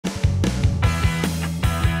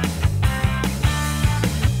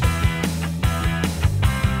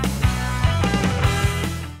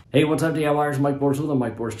Hey, what's up DIYers? Mike Boars with the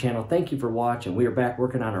Mike Boars channel. Thank you for watching. We are back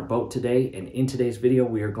working on our boat today, and in today's video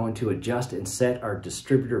we are going to adjust and set our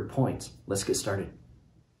distributor points. Let's get started.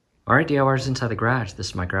 Alright DIYers, inside the garage, this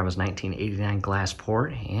is my grandma's 1989 glass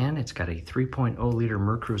port, and it's got a 3.0 liter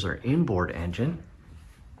Mercruiser inboard engine,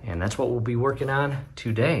 and that's what we'll be working on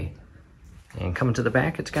today. And coming to the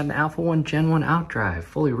back, it's got an Alpha 1 Gen 1 outdrive,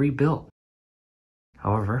 fully rebuilt.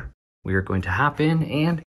 However, we are going to hop in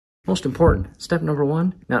and, most important, step number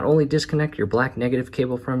one, not only disconnect your black negative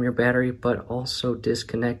cable from your battery, but also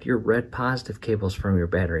disconnect your red positive cables from your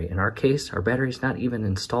battery. In our case, our battery is not even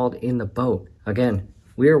installed in the boat. Again,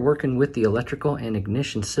 we are working with the electrical and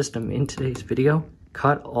ignition system in today's video.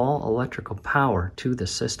 Cut all electrical power to the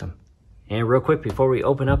system. And real quick, before we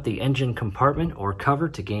open up the engine compartment or cover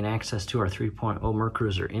to gain access to our 3.0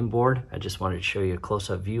 Mercruiser inboard, I just wanted to show you a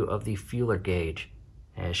close-up view of the feeler gauge,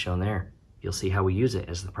 as shown there. You'll see how we use it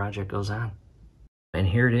as the project goes on. And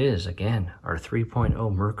here it is, again, our 3.0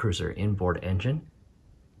 Mercruiser inboard engine.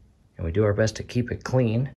 And we do our best to keep it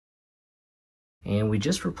clean. And we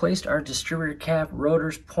just replaced our distributor cap,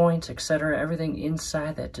 rotors, points, etc., everything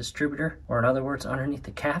inside that distributor, or in other words, underneath the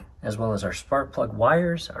cap, as well as our spark plug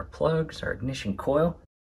wires, our plugs, our ignition coil.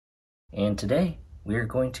 And today, we are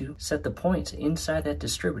going to set the points inside that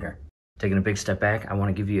distributor. Taking a big step back, I want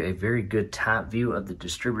to give you a very good top view of the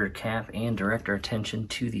distributor cap and direct our attention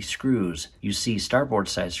to the screws. You see starboard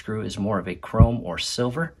side screw is more of a chrome or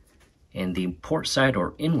silver, and the port side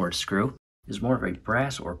or inward screw is more of a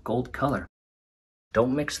brass or gold color.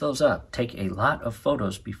 Don't mix those up. Take a lot of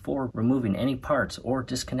photos before removing any parts or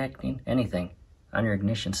disconnecting anything on your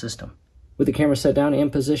ignition system. With the camera set down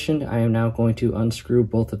and positioned, I am now going to unscrew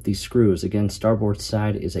both of these screws. Again, starboard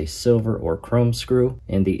side is a silver or chrome screw,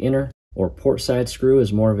 and the inner or port side screw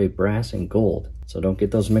is more of a brass and gold. So don't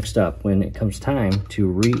get those mixed up when it comes time to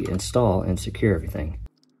reinstall and secure everything.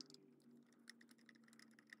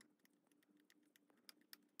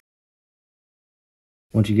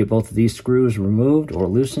 Once you get both of these screws removed or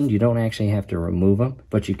loosened, you don't actually have to remove them,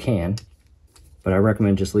 but you can. But I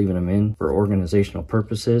recommend just leaving them in for organizational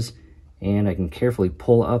purposes. And I can carefully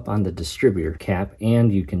pull up on the distributor cap,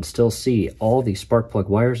 and you can still see all the spark plug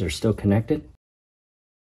wires are still connected.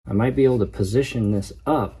 I might be able to position this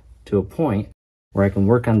up to a point where I can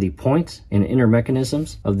work on the points and inner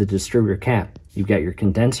mechanisms of the distributor cap. You've got your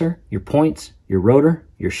condenser, your points, your rotor,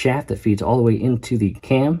 your shaft that feeds all the way into the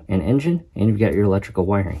cam and engine, and you've got your electrical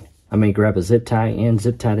wiring. I may grab a zip tie and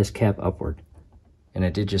zip tie this cap upward. And I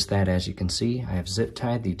did just that. As you can see, I have zip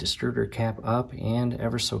tied the distributor cap up and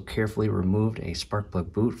ever so carefully removed a spark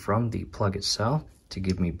plug boot from the plug itself to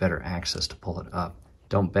give me better access to pull it up.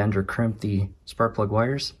 Don't bend or crimp the spark plug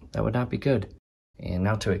wires. That would not be good. And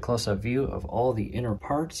now to a close-up view of all the inner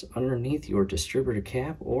parts underneath your distributor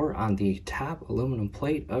cap or on the top aluminum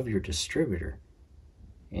plate of your distributor.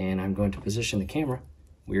 And I'm going to position the camera.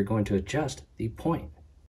 We are going to adjust the point.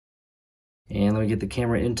 And let me get the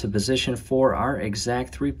camera into position for our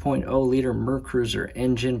exact 3.0 liter Mercruiser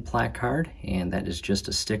engine placard, and that is just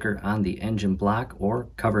a sticker on the engine block or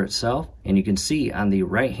cover itself. And you can see on the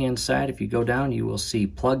right hand side, if you go down, you will see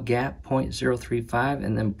plug gap 0.035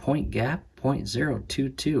 and then point gap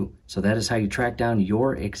 0.022. So that is how you track down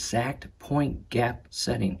your exact point gap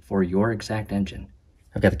setting for your exact engine.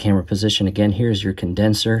 I've got the camera positioned again. Here's your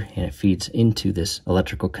condenser, and it feeds into this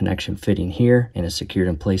electrical connection fitting here, and it's secured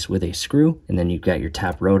in place with a screw. And then you've got your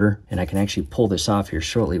top rotor, and I can actually pull this off here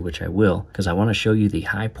shortly, which I will, because I want to show you the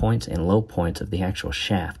high points and low points of the actual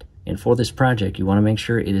shaft. And for this project, you want to make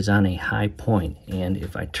sure it is on a high point. And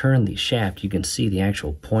if I turn the shaft, you can see the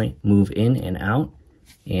actual point move in and out.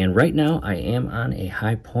 And right now I am on a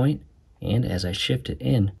high point. And as I shift it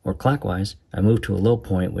in, or clockwise, I move to a low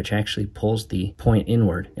point, which actually pulls the point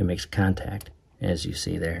inward and makes contact, as you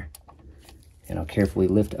see there. And I'll carefully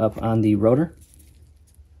lift up on the rotor.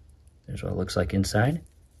 There's what it looks like inside.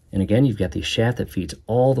 And again, you've got the shaft that feeds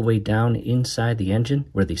all the way down inside the engine,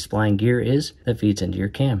 where the spline gear is, that feeds into your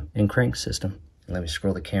cam and crank system. Let me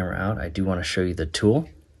scroll the camera out. I do want to show you the tool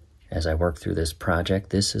as I work through this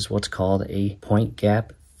project. This is what's called a point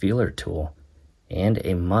gap feeler tool, and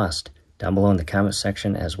a must. Down below in the comment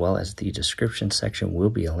section, as well as the description section,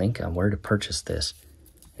 will be a link on where to purchase this.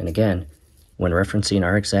 And again, when referencing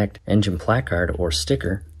our exact engine placard or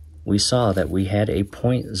sticker, we saw that we had a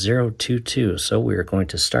 0.022. So we are going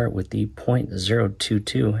to start with the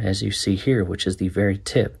 0.022, as you see here, which is the very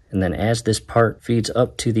tip. And then as this part feeds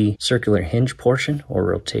up to the circular hinge portion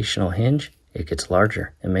or rotational hinge, it gets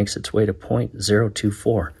larger and makes its way to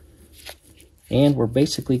 0.024. And we're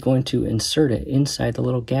basically going to insert it inside the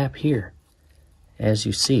little gap here, as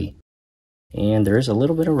you see. And there is a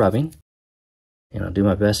little bit of rubbing, And I'll do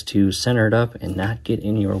my best to center it up and not get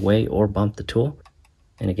in your way or bump the tool.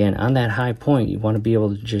 And again, on that high point, you want to be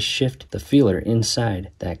able to just shift the feeler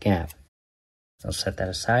inside that gap. I'll set that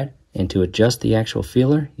aside. And to adjust the actual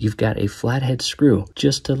feeler, you've got a flathead screw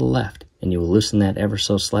just to the left. And you will loosen that ever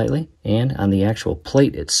so slightly. And on the actual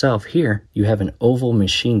plate itself here, you have an oval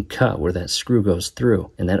machine cut where that screw goes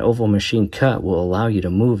through. And that oval machine cut will allow you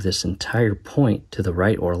to move this entire point to the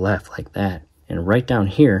right or left like that. And right down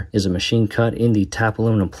here is a machine cut in the top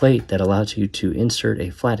aluminum plate that allows you to insert a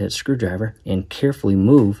flathead screwdriver and carefully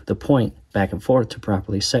move the point back and forth to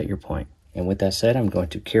properly set your point. And with that said, I'm going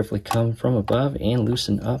to carefully come from above and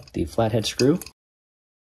loosen up the flathead screw.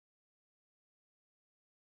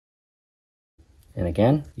 And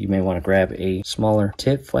again, you may want to grab a smaller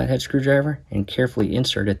tip flathead screwdriver and carefully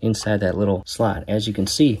insert it inside that little slot. As you can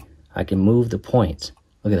see, I can move the points.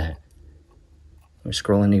 Look at that. Let me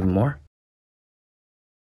scroll in even more.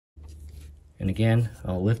 And again,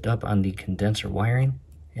 I'll lift up on the condenser wiring,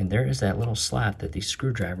 and there is that little slot that the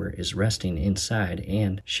screwdriver is resting inside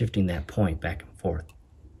and shifting that point back and forth.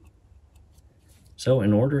 So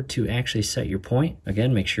in order to actually set your point,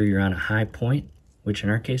 again, make sure you're on a high point, which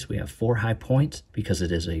in our case we have 4 high points because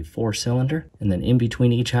it is a 4-cylinder, and then in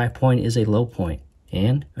between each high point is a low point.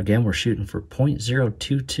 And again, we're shooting for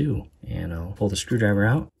 0.022, and I'll pull the screwdriver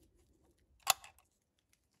out.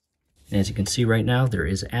 And as you can see right now, there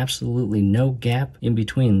is absolutely no gap in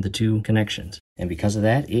between the two connections. And because of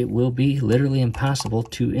that, it will be literally impossible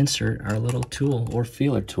to insert our little tool or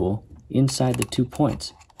feeler tool inside the 2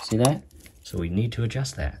 points. See that? So we need to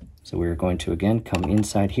adjust that. So we're going to again come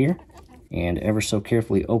inside here and ever so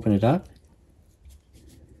carefully open it up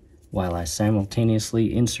while I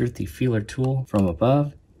simultaneously insert the feeler tool from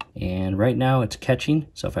above. And right now it's catching,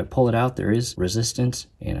 so if I pull it out there is resistance,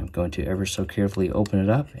 and I'm going to ever so carefully open it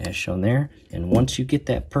up as shown there. And once you get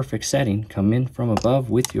that perfect setting, come in from above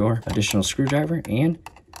with your additional screwdriver and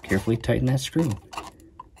carefully tighten that screw.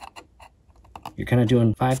 You're kind of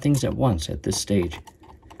doing 5 things at once at this stage,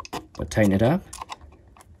 but tighten it up.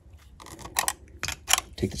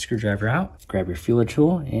 Take the screwdriver out, grab your feeler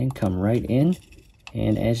tool and come right in,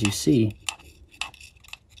 and as you see,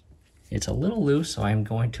 it's a little loose, so I'm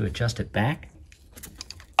going to adjust it back.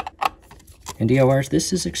 And DIYers,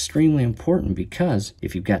 this is extremely important because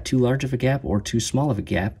if you've got too large of a gap or too small of a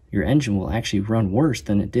gap, your engine will actually run worse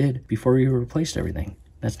than it did before you replaced everything.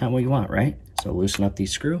 That's not what you want, right? So loosen up the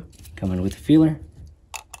screw, come in with the feeler.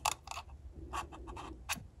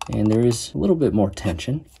 And there is a little bit more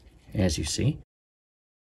tension, as you see.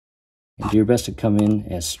 And do your best to come in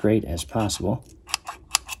as straight as possible.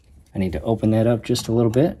 I need to open that up just a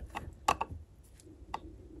little bit,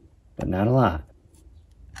 but not a lot.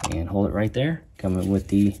 And hold it right there. Come in with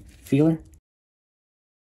the feeler.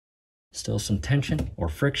 Still some tension or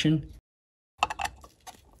friction.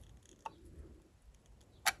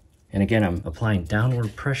 And again, I'm applying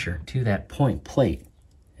downward pressure to that point plate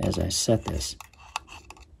as I set this.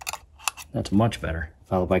 That's much better.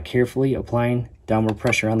 Followed by carefully applying downward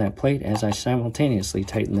pressure on that plate as I simultaneously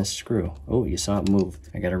tighten this screw. Oh, you saw it move.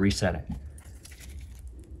 I gotta reset it.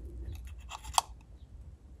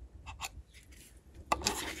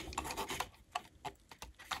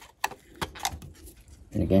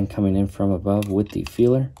 And again, coming in from above with the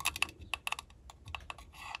feeler.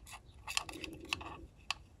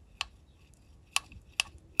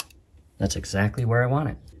 That's exactly where I want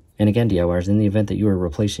it. And again, DIYers, in the event that you are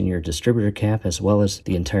replacing your distributor cap as well as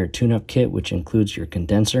the entire tune-up kit, which includes your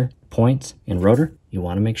condenser, points, and rotor, you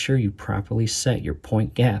want to make sure you properly set your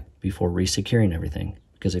point gap before resecuring everything.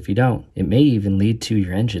 Because if you don't, it may even lead to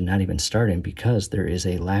your engine not even starting because there is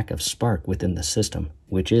a lack of spark within the system,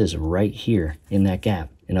 which is right here in that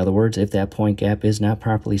gap. In other words, if that point gap is not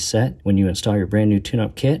properly set when you install your brand new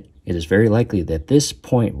tune-up kit, it is very likely that this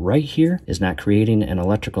point right here is not creating an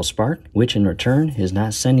electrical spark, which in return is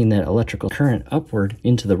not sending that electrical current upward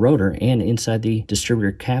into the rotor and inside the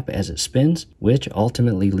distributor cap as it spins, which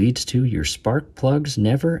ultimately leads to your spark plugs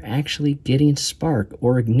never actually getting spark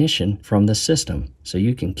or ignition from the system. So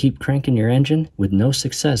you can keep cranking your engine with no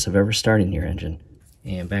success of ever starting your engine.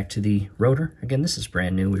 And back to the rotor. Again, this is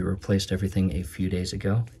brand new. We replaced everything a few days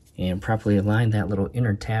ago. And properly align that little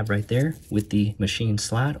inner tab right there with the machine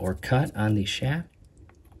slot or cut on the shaft.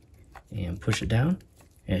 And push it down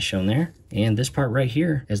as shown there. And this part right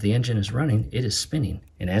here, as the engine is running, it is spinning.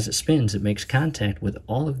 And as it spins, it makes contact with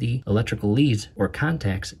all of the electrical leads or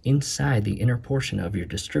contacts inside the inner portion of your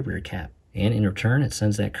distributor cap. And in return, it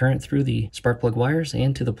sends that current through the spark plug wires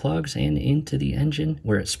and to the plugs and into the engine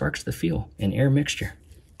where it sparks the fuel and air mixture.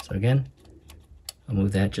 So again, I'll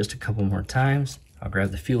move that just a couple more times. I'll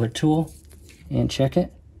grab the feeler tool and check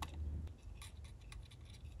it.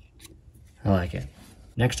 I like it.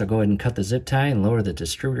 Next, I'll go ahead and cut the zip tie and lower the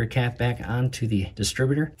distributor cap back onto the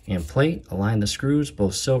distributor and plate. Align the screws,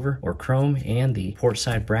 both silver or chrome, and the port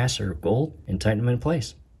side brass or gold, and tighten them in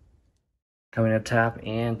place. Coming up top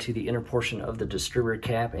and to the inner portion of the distributor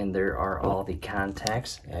cap, and there are all the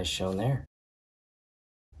contacts as shown there.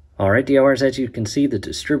 Alright DIYers, as you can see, the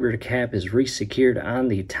distributor cap is re-secured on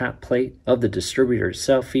the top plate of the distributor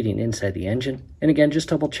itself, feeding inside the engine. And again, just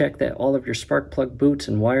double check that all of your spark plug boots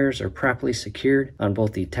and wires are properly secured on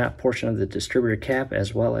both the top portion of the distributor cap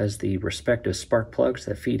as well as the respective spark plugs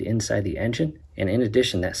that feed inside the engine. And in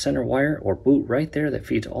addition, that center wire or boot right there that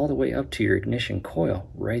feeds all the way up to your ignition coil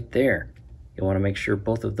right there. You want to make sure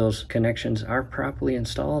both of those connections are properly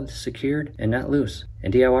installed, secured, and not loose.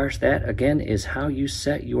 And DIYers, that again is how you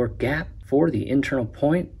set your gap for the internal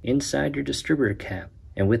point inside your distributor cap.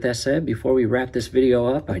 And with that said, before we wrap this video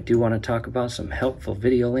up, I do want to talk about some helpful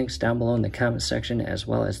video links down below in the comment section as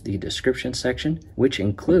well as the description section, which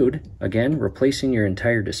include, again, replacing your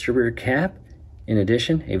entire distributor cap. In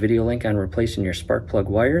addition, a video link on replacing your spark plug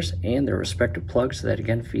wires and their respective plugs that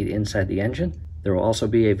again feed inside the engine. There will also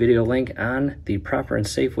be a video link on the proper and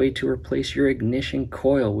safe way to replace your ignition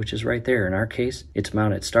coil, which is right there. In our case, it's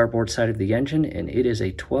mounted starboard side of the engine, and it is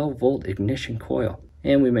a 12-volt ignition coil.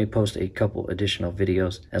 And we may post a couple additional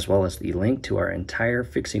videos, as well as the link to our entire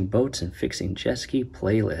Fixing Boats and Fixing Jet Ski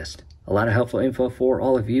playlist. A lot of helpful info for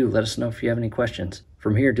all of you. Let us know if you have any questions.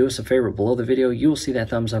 From here, do us a favor. Below the video, you will see that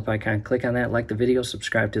thumbs up icon. Click on that, like the video,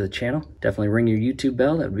 subscribe to the channel. Definitely ring your YouTube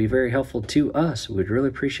bell. That would be very helpful to us. We'd really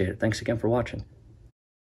appreciate it. Thanks again for watching.